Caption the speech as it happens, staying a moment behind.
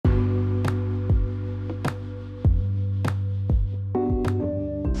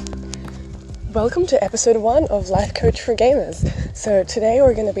Welcome to episode 1 of Life Coach for Gamers. So today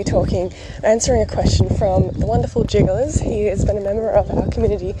we're going to be answering a question from the wonderful Jigglers. He has been a member of our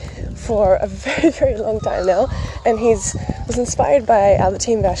community for a very, very long time now, and was inspired by the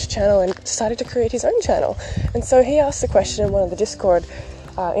Team Bash channel and decided to create his own channel. And so he asked the question in one of the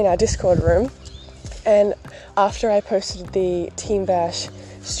in our Discord room, and after I posted the Team Bash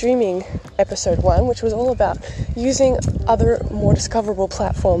streaming episode 1, which was all about using other more discoverable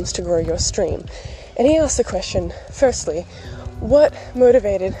platforms to grow your stream. And he asked the question, firstly, what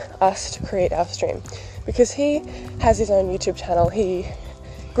motivated us to create our stream? Because he has his own YouTube channel. He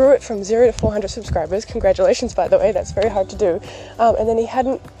grew it from 0 to 400 subscribers. Congratulations, by the way, that's very hard to do. And then he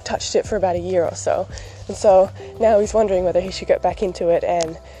hadn't touched it for about a year or so. And so now he's wondering whether he should get back into it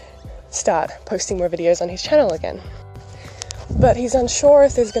and start posting more videos on his channel again. But he's unsure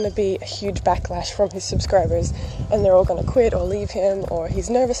if there's going to be a huge backlash from his subscribers and they're all going to quit or leave him, or he's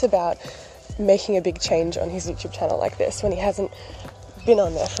nervous about making a big change on his YouTube channel like this when he hasn't been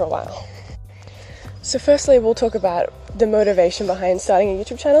on there for a while. So firstly, we'll talk about the motivation behind starting a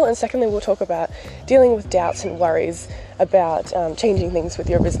YouTube channel, and secondly, we'll talk about dealing with doubts and worries about changing things with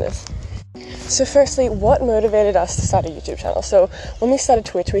your business. So firstly, what motivated us to start a YouTube channel? So when we started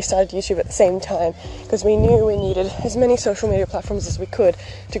Twitch, we started YouTube at the same time because we knew we needed as many social media platforms as we could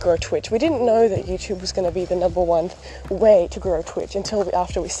to grow Twitch. We didn't know that YouTube was going to be the number one way to grow Twitch until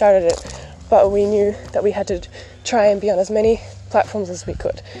after we started it, but we knew that we had to try and be on as many platforms as we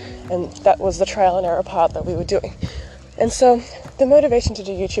could, and that was the trial and error part that we were doing. And so the motivation to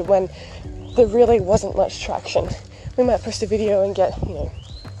do YouTube when there really wasn't much traction, we might post a video and get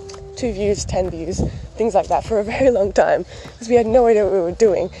 2 views, 10 views, things like that for a very long time, because we had no idea what we were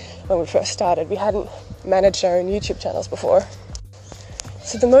doing when we first started. We hadn't managed our own YouTube channels before.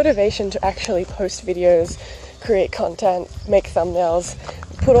 So the motivation to actually post videos, create content, make thumbnails,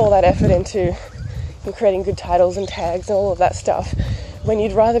 put all that effort into creating good titles and tags and all of that stuff when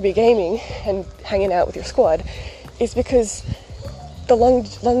you'd rather be gaming and hanging out with your squad is because the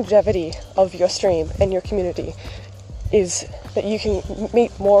longevity of your stream and your community is that you can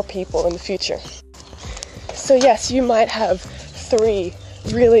meet more people in the future. So yes, you might have 3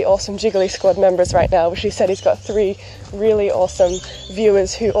 really awesome Jiggly Squad members right now, which he said he's got 3 really awesome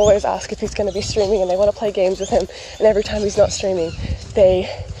viewers who always ask if he's going to be streaming and they want to play games with him, and every time he's not streaming, they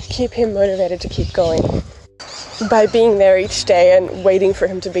keep him motivated to keep going by being there each day and waiting for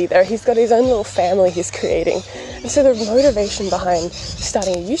him to be there. He's got his own little family he's creating. And so the motivation behind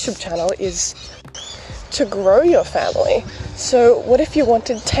starting a YouTube channel is to grow your family. So what if you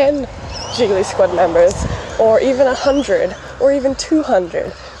wanted 10 Jiggly Squad members, or even 100, or even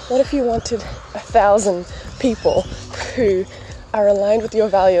 200? What if you wanted 1,000 people who are aligned with your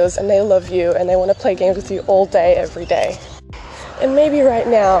values and they love you and they want to play games with you all day, every day? And maybe right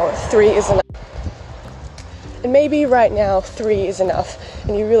now 3 is enough.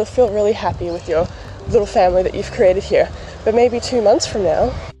 And you really feel really happy with your little family that you've created here. But maybe 2 months from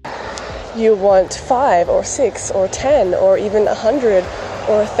now, you want 5 or 6 or 10 or even 100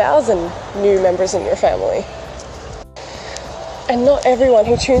 or 1,000 new members in your family. And not everyone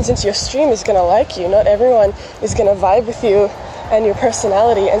who tunes into your stream is going to like you. Not everyone is going to vibe with you and your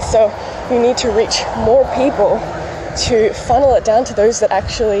personality. And so you need to reach more people to funnel it down to those that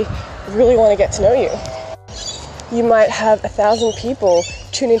actually really want to get to know you. You might have 1,000 people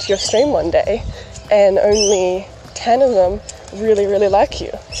tune into your stream one day and only 10 of them really, really like you.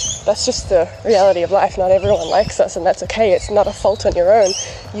 That's just the reality of life. Not everyone likes us, and that's okay. It's not a fault on your own.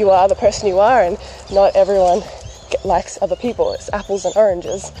 You are the person you are, and not everyone likes other people. It's apples and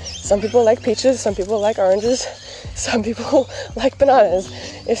oranges. Some people like peaches, some people like oranges, some people like bananas.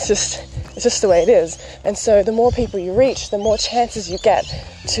 It's just the way it is. And so the more people you reach, the more chances you get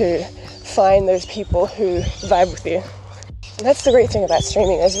to find those people who vibe with you. And that's the great thing about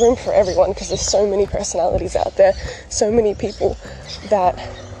streaming. There's room for everyone because there's so many personalities out there, so many people that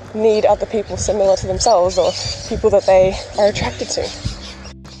need other people similar to themselves or people that they are attracted to.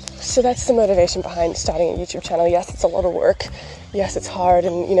 So that's the motivation behind starting a YouTube channel. Yes, it's a lot of work. Yes, it's hard,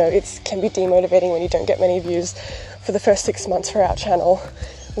 and it can be demotivating when you don't get many views. For the first 6 months for our channel,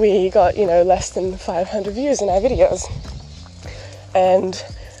 we got less than 500 views in our videos, and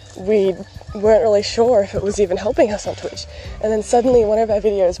we weren't really sure if it was even helping us on Twitch. And then suddenly one of our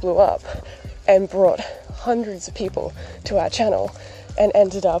videos blew up and brought hundreds of people to our channel and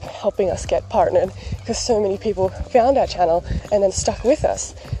ended up helping us get partnered because so many people found our channel and then stuck with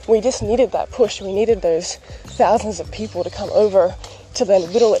us. We just needed that push. We needed those thousands of people to come over to then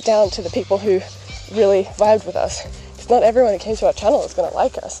whittle it down to the people who really vibed with us. Because not everyone who came to our channel is going to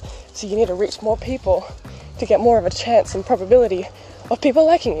like us. So you need to reach more people to get more of a chance and probability of people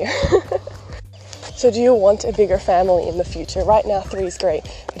liking you. So do you want a bigger family in the future? Right now 3 is great,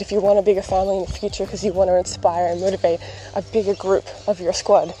 but if you want a bigger family in the future because you want to inspire and motivate a bigger group of your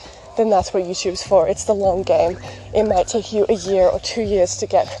squad, then that's what YouTube's for. It's the long game. It might take you a year or 2 years to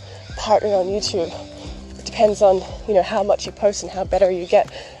get partnered on YouTube. It depends on, how much you post and how better you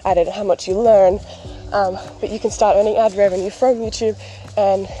get at it and how much you learn. But you can start earning ad revenue from YouTube,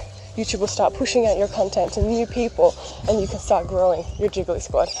 and YouTube will start pushing out your content to new people, and you can start growing your Jiggly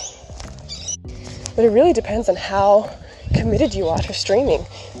Squad. But it really depends on how committed you are to streaming.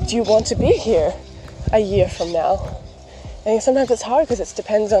 Do you want to be here a year from now? And sometimes it's hard because it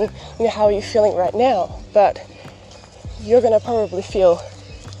depends on how you're feeling right now. But you're going to probably feel,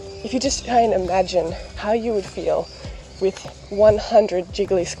 if you just try and imagine how you would feel with 100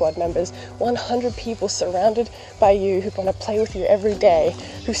 Jiggly Squad members, 100 people surrounded by you who want to play with you every day,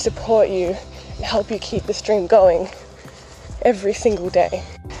 who support you and help you keep the stream going every single day.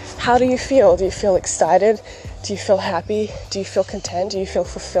 How do you feel? Do you feel excited? Do you feel happy? Do you feel content? Do you feel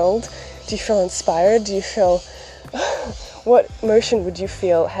fulfilled? Do you feel inspired? Do you feel... What emotion would you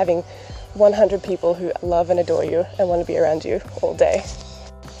feel having 100 people who love and adore you and want to be around you all day?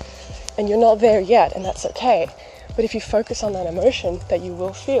 And you're not there yet, and that's okay. But if you focus on that emotion that you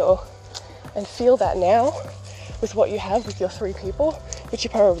will feel, and feel that now with what you have with your 3 people, which you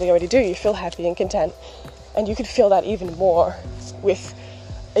probably already do, you feel happy and content, and you could feel that even more with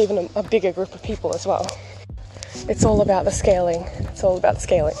even a bigger group of people as well. It's all about the scaling. It's all about the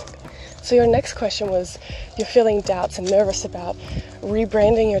scaling. So your next question was, you're feeling doubts and nervous about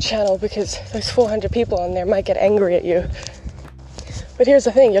rebranding your channel because those 400 people on there might get angry at you. But here's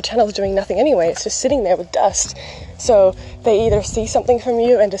the thing, your channel's doing nothing anyway. It's just sitting there with dust. So they either see something from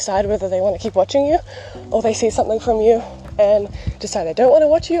you and decide whether they want to keep watching you, or they see something from you and decide they don't want to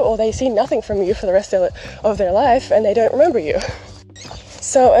watch you, or they see nothing from you for the rest of their life and they don't remember you.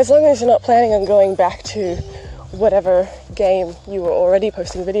 So as long as you're not planning on going back to whatever game you were already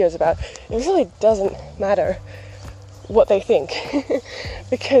posting videos about, it really doesn't matter what they think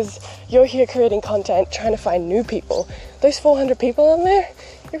because you're here creating content, trying to find new people. Those 400 people on there,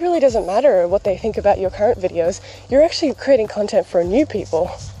 it really doesn't matter what they think about your current videos. You're actually creating content for new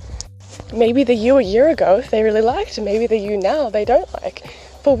people. Maybe the you a year ago they really liked, and maybe the you now they don't like,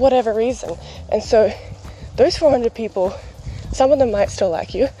 for whatever reason. And so those 400 people, some of them might still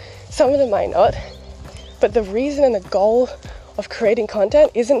like you, some of them might not. But the reason and the goal of creating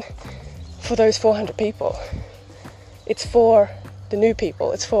content isn't for those 400 people. It's for the new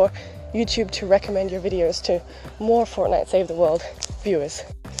people. It's for YouTube to recommend your videos to more Fortnite Save the World viewers.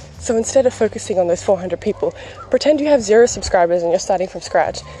 So instead of focusing on those 400 people, pretend you have 0 subscribers and you're starting from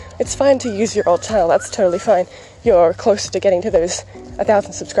scratch. It's fine to use your old channel. That's totally fine. You're closer to getting to those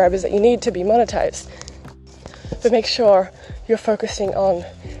 1,000 subscribers that you need to be monetized. But make sure you're focusing on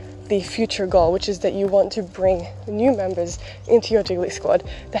the future goal, which is that you want to bring new members into your Jiggly Squad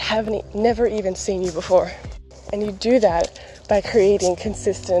that never even seen you before. And you do that by creating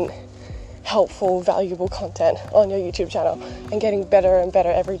consistent, helpful, valuable content on your YouTube channel and getting better and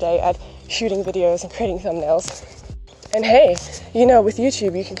better every day at shooting videos and creating thumbnails. And hey, with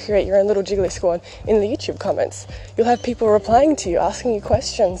YouTube you can create your own little Jiggly Squad in the YouTube comments. You'll have people replying to you, asking you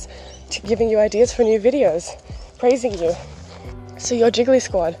questions, giving you ideas for new videos, praising you. So your Jiggly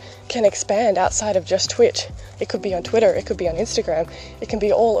Squad can expand outside of just Twitch. It could be on Twitter, it could be on Instagram, it can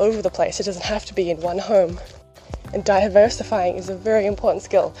be all over the place. It doesn't have to be in one home. And diversifying is a very important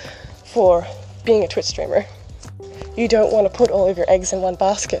skill for being a Twitch streamer. You don't want to put all of your eggs in one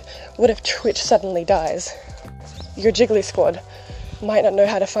basket. What if Twitch suddenly dies? Your Jiggly Squad might not know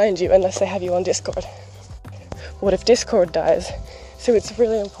how to find you unless they have you on Discord. What if Discord dies? So it's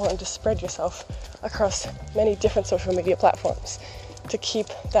really important to spread yourself across many different social media platforms to keep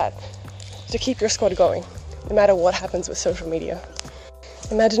your squad going, no matter what happens with social media.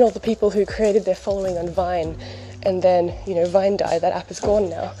 Imagine all the people who created their following on Vine, and then, Vine died, that app is gone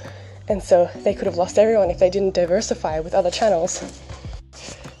now. And so they could have lost everyone if they didn't diversify with other channels.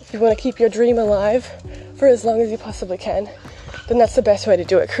 If you want to keep your dream alive for as long as you possibly can, then that's the best way to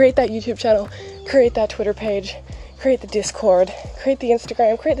do it. Create that YouTube channel, create that Twitter page, create the Discord, create the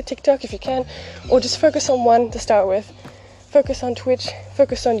Instagram, create the TikTok if you can, or just focus on one to start with. Focus on Twitch,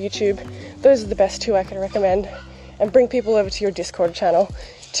 focus on YouTube. Those are the best 2 I can recommend. And bring people over to your Discord channel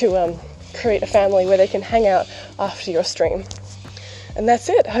to create a family where they can hang out after your stream. And that's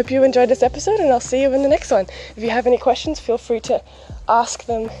it. I hope you enjoyed this episode, and I'll see you in the next one. If you have any questions, feel free to ask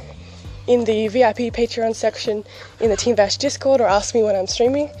them in the VIP Patreon section in the Team Bash Discord, or ask me when I'm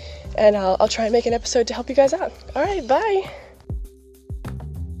streaming, and I'll try and make an episode to help you guys out. Alright, bye!